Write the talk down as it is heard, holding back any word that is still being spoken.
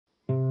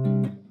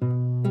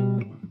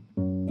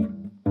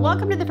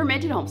welcome to the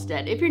Fermented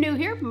Homestead. If you're new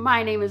here,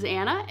 my name is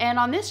Anna, and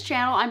on this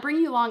channel, I'm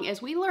bringing you along as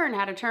we learn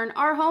how to turn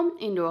our home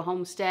into a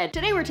homestead.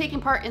 Today, we're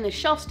taking part in the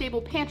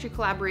shelf-stable pantry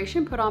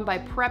collaboration put on by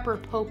Prepper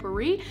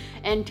Potpourri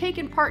and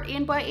taken part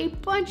in by a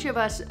bunch of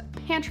us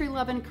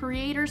pantry-loving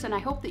creators, and I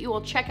hope that you will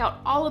check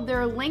out all of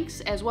their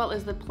links as well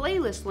as the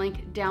playlist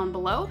link down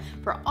below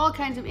for all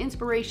kinds of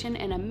inspiration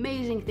and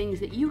amazing things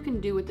that you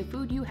can do with the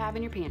food you have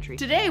in your pantry.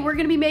 Today, we're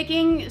gonna be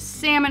making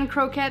salmon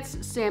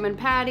croquettes, salmon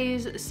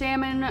patties,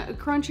 salmon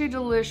crunchy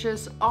delicious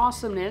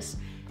awesomeness,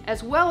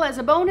 as well as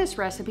a bonus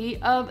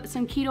recipe of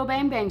some keto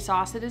bang bang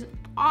sauce that is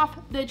off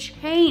the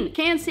chain.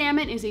 Canned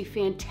salmon is a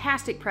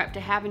fantastic prep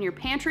to have in your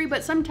pantry,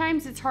 but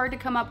sometimes it's hard to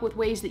come up with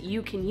ways that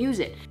you can use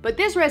it. But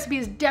this recipe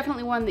is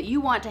definitely one that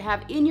you want to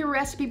have in your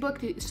recipe book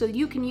so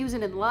you can use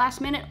it in the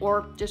last minute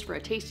or just for a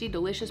tasty,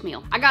 delicious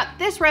meal. I got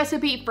this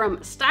recipe from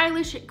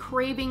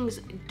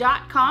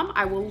stylishcravings.com.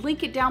 I will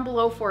link it down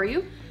below for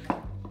you.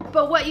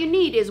 But what you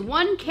need is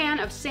 1 can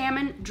of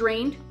salmon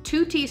drained,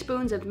 2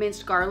 teaspoons of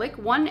minced garlic,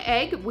 1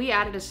 egg, we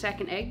added a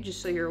second egg just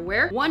so you're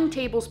aware, 1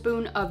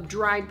 tablespoon of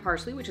dried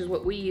parsley, which is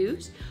what we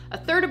use,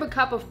 1/3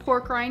 cup of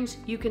pork rinds.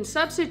 You can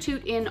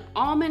substitute in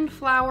almond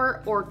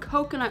flour or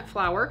coconut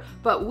flour,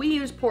 but we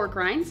use pork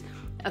rinds,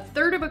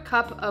 1/3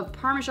 cup of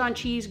Parmesan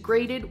cheese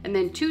grated, and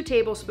then 2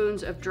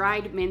 tablespoons of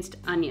dried minced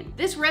onion.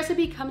 This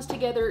recipe comes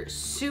together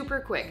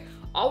super quick.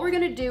 All we're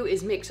gonna do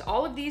is mix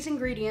all of these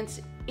ingredients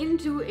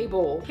into a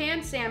bowl.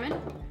 Canned salmon,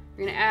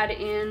 we're gonna add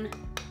in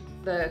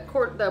the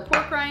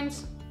pork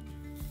rinds,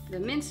 the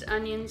minced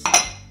onions,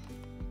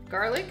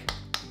 garlic,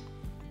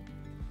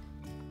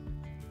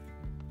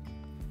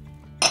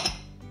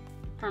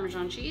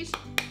 Parmesan cheese,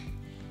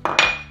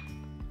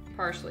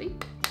 parsley,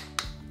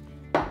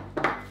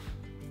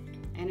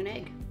 and an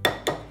egg.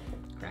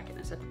 Crack it in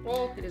a separate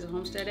bowl. It is a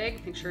homestead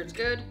egg, make sure it's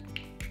good.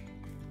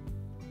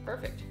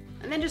 Perfect.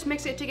 And then just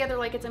mix it together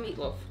like it's a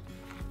meatloaf.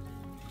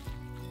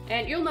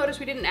 And you'll notice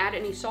we didn't add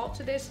any salt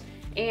to this,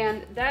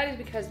 and that is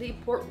because the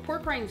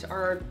pork rinds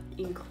are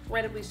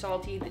incredibly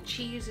salty, the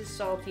cheese is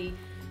salty,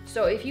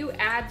 so if you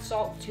add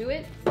salt to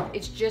it,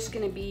 it's just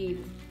gonna be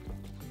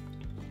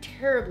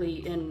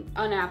terribly and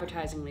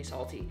unappetizingly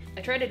salty.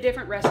 I tried a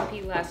different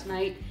recipe last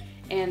night,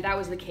 and that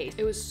was the case.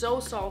 It was so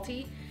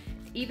salty,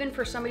 even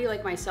for somebody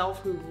like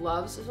myself who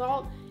loves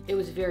salt, it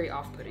was very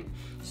off-putting.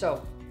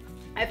 So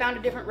I found a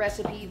different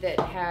recipe that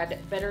had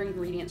better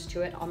ingredients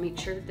to it. I'll make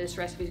sure that this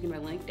recipe is gonna be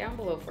linked down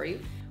below for you.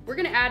 We're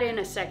gonna add in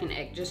a second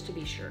egg just to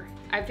be sure.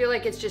 I feel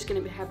like it's just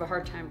gonna have a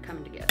hard time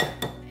coming together.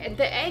 And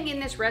the egg in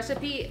this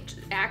recipe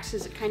acts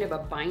as kind of a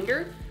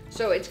binder,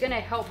 so it's gonna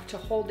help to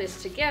hold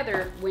this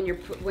together when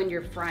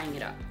you're frying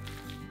it up.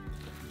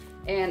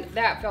 And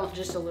that felt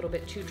just a little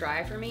bit too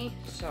dry for me,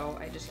 so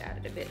I just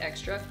added a bit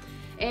extra.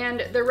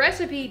 And the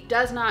recipe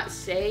does not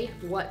say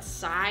what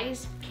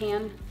size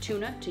canned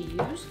tuna to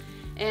use.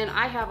 And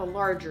I have a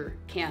larger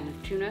can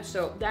of tuna,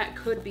 so that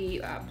could be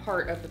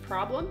part of the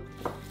problem,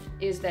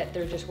 is that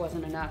there just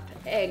wasn't enough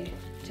egg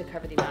to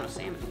cover the amount of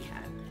salmon we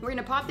had. We're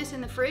gonna pop this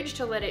in the fridge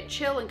to let it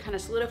chill and kind of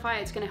solidify.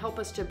 It's gonna help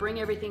us to bring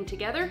everything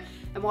together.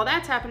 And while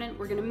that's happening,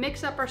 we're gonna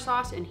mix up our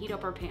sauce and heat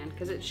up our pan,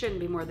 because it shouldn't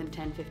be more than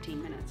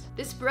 10-15 minutes.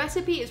 This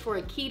recipe is for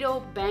a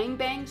keto bang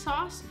bang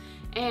sauce.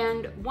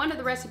 And one of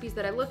the recipes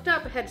that I looked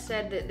up had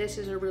said that this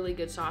is a really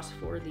good sauce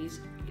for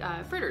these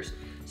fritters.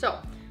 So,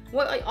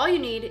 all you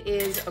need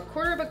is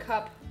 1/4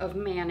 cup of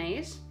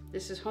mayonnaise.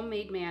 This is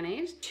homemade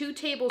mayonnaise. 2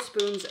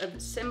 tablespoons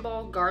of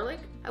cymbal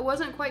garlic. I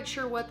wasn't quite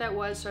sure what that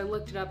was, so I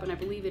looked it up and I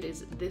believe it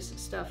is this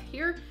stuff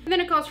here. And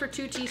then it calls for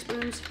 2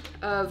 teaspoons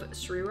of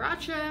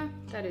sriracha.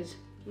 That is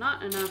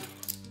not enough,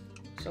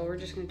 so we're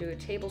just gonna do a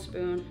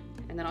tablespoon,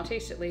 and then I'll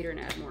taste it later and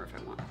add more if I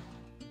want.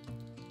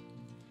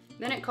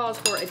 Then it calls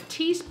for a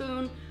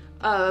teaspoon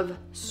of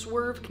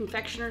Swerve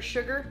confectioner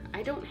sugar.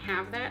 I don't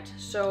have that,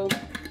 so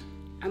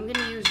I'm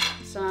gonna use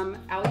some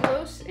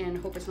allulose and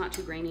hope it's not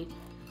too grainy.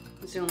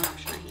 It's the only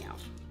option I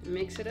have.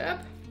 Mix it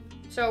up.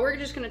 So we're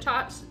just gonna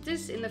toss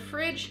this in the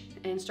fridge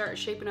and start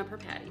shaping up our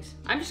patties.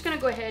 I'm just gonna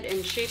go ahead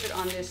and shape it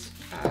on this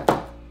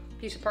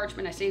piece of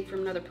parchment I saved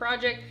from another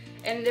project.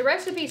 And the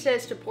recipe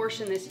says to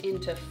portion this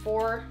into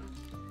 4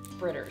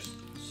 fritters.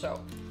 So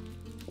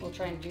we'll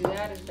try and do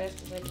that as best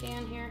as I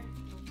can here.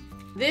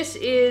 This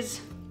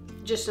is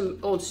just some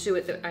old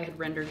suet that I had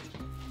rendered.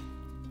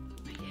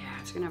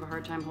 Yeah, it's gonna have a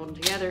hard time holding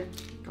together.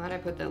 Glad I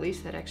put at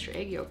least that extra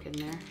egg yolk in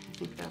there. I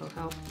think that'll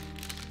help.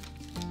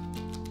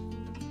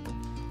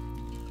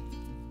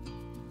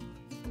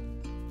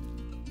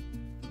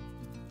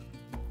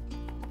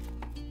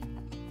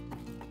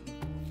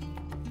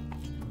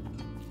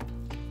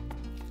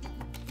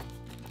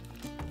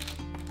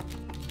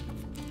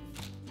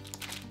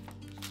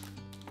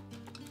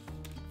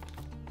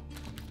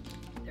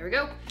 There we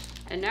go.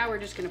 And now we're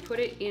just gonna put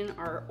it in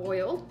our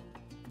oil.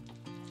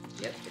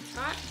 Yep, it's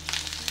hot.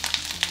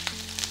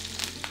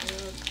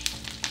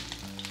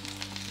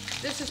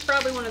 This is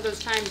probably one of those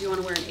times you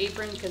want to wear an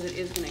apron because it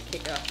is going to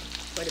kick up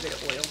quite a bit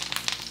of oil.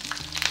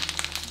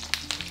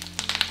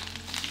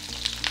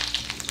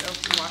 So,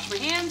 wash my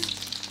hands.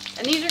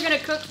 And these are going to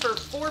cook for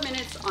 4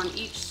 minutes on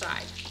each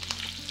side.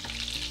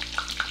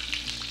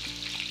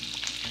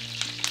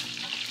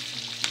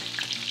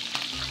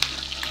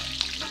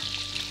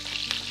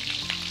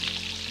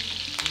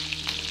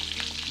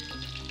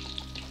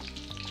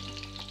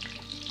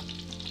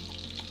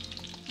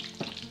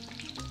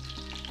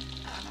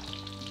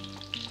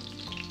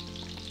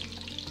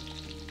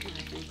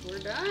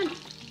 done.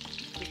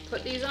 Just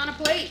put these on a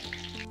plate.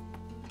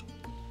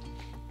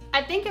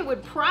 I think it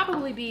would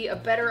probably be a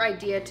better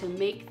idea to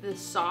make the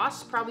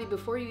sauce probably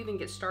before you even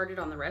get started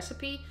on the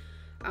recipe,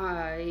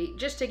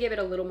 just to give it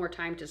a little more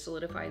time to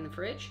solidify in the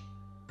fridge.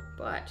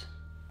 But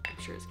I'm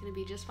sure it's gonna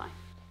be just fine.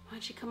 Why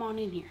don't you come on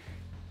in here?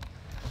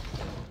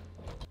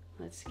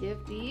 Let's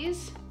give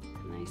these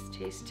a nice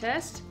taste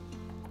test.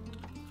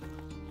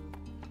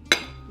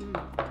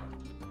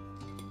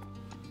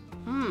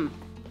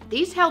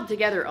 These held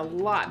together a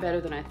lot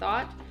better than I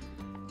thought.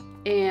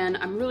 And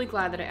I'm really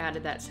glad that I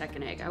added that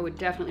second egg. I would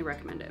definitely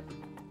recommend it.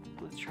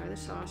 Let's try the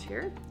sauce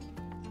here.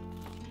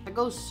 It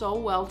goes so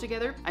well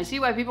together. I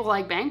see why people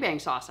like Bang Bang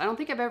sauce. I don't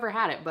think I've ever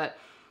had it, but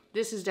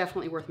this is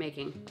definitely worth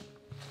making.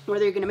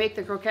 Whether you're gonna make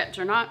the croquettes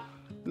or not,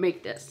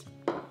 make this,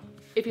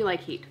 if you like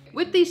heat.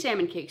 With these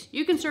salmon cakes,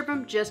 you can serve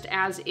them just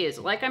as is.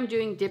 Like I'm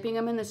doing, dipping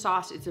them in the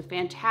sauce. It's a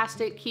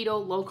fantastic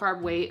keto, low carb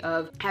way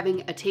of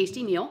having a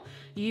tasty meal.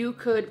 You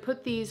could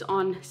put these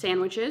on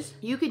sandwiches.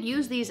 You could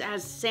use these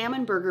as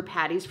salmon burger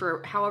patties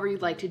for however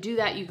you'd like to do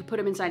that. You could put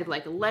them inside of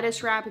like a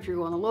lettuce wrap if you're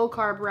going a low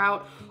carb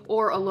route,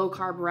 or a low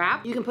carb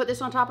wrap. You can put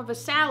this on top of a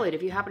salad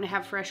if you happen to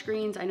have fresh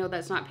greens. I know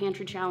that's not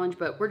pantry challenge,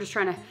 but we're just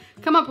trying to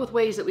come up with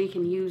ways that we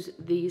can use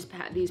these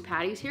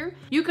patties here.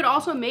 You could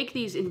also make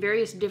these in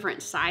various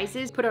different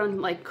sizes. Put it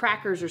on like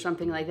crackers or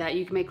something like that.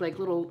 You can make like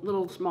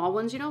little small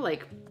ones, you know,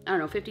 like, I don't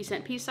know,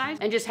 50-cent piece size,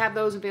 and just have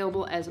those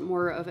available as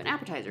more of an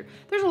appetizer.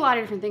 There's a lot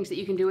of different things that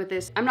you can do with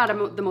this. I'm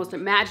not the most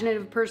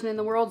imaginative person in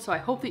the world, so I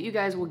hope that you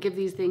guys will give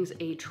these things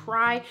a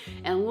try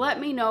and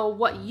let me know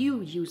what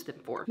you use them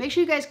for. Make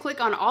sure you guys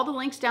click on all the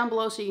links down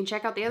below so you can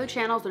check out the other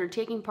channels that are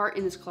taking part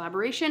in this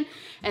collaboration,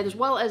 and as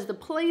well as the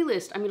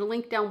playlist I'm gonna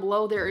link down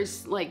below. There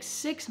is like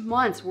 6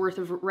 months worth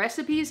of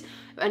recipes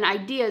and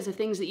ideas of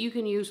things that you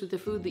can use with the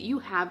food that you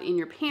have in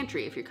your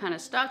pantry. If you're kind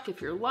of stuck,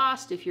 if you're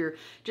lost, if you're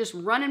just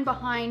running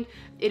behind,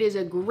 it is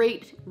a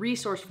great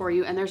resource for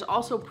you. And there's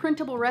also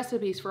printable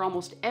recipes for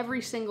almost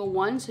every single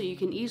one, so you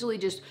can easily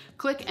just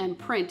click and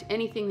print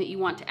anything that you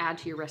want to add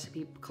to your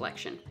recipe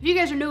collection. If you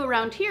guys are new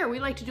around here, we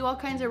like to do all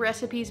kinds of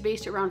recipes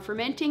based around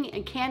fermenting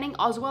and canning,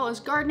 as well as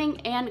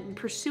gardening and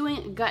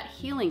pursuing gut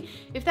healing.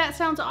 If that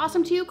sounds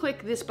awesome to you,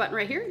 click this button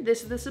right here.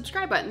 This is the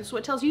subscribe button. This is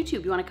what tells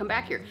YouTube you want to come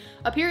back here.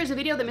 Up here is a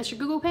video that Mr.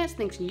 Google Pants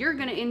thinks you're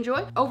gonna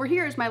enjoy. Over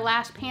here is my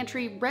last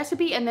pantry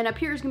recipe, and then up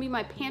here is gonna be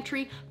my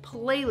pantry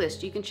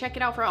playlist. You can check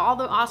it out for all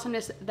the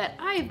awesomeness that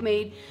I've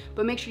made,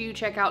 but make sure you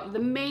check out the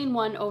main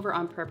one over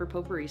on Prepper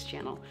Potpourri's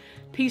channel.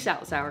 Peace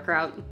out, sauerkraut.